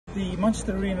The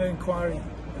Manchester Arena inquiry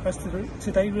has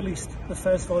today released the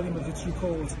first volume of its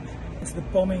report into the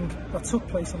bombing that took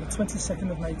place on the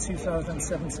 22nd of May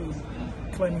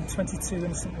 2017, claiming 22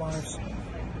 innocent lives.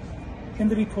 In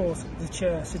the report, the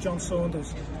Chair, Sir John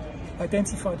Saunders,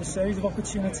 identified a series of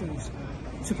opportunities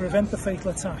to prevent the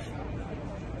fatal attack.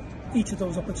 Each of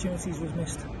those opportunities was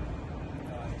missed.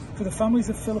 For the families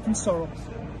of Philip and Sorrel,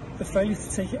 the failure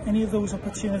to take any of those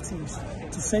opportunities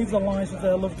to save the lives of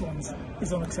their loved ones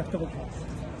is unacceptable.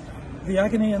 The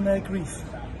agony and their grief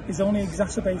is only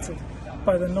exacerbated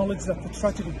by the knowledge that the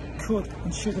tragedy could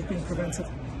and should have been prevented.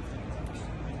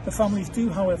 The families do,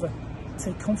 however,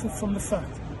 take comfort from the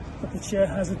fact that the Chair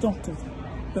has adopted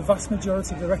the vast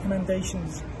majority of the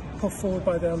recommendations put forward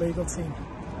by their legal team.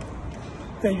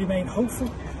 They remain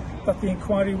hopeful that the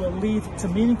inquiry will lead to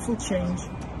meaningful change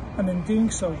and in doing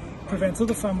so prevent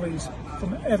other families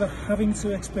from ever having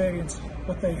to experience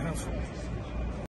what they have.